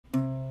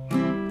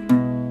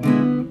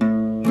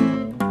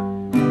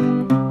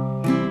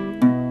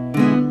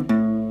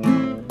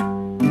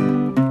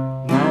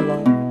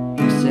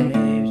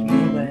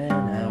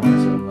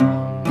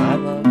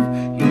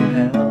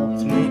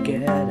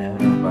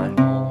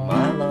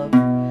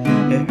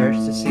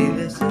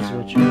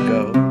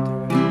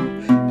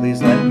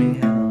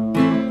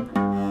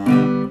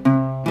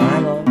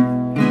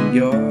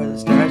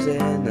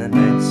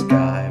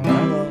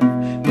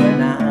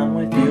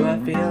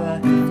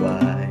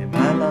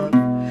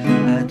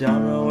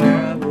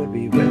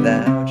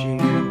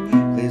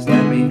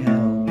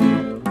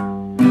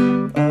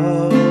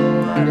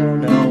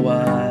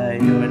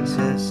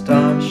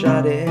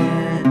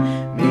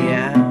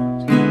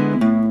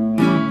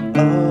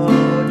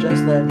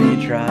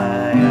me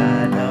try.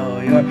 I know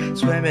you're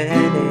swimming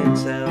in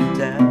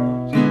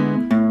self-doubt.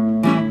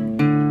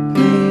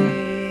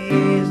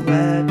 Please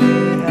let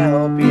me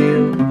help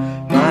you.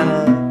 My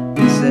love,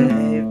 you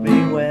saved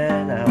me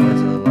when I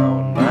was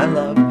alone. My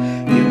love,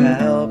 you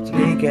helped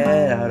me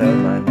get out of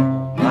my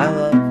hole. My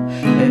love,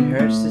 it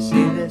hurts to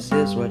see this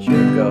is what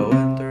you're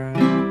going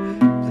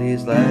through.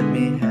 Please let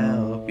me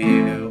help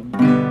you.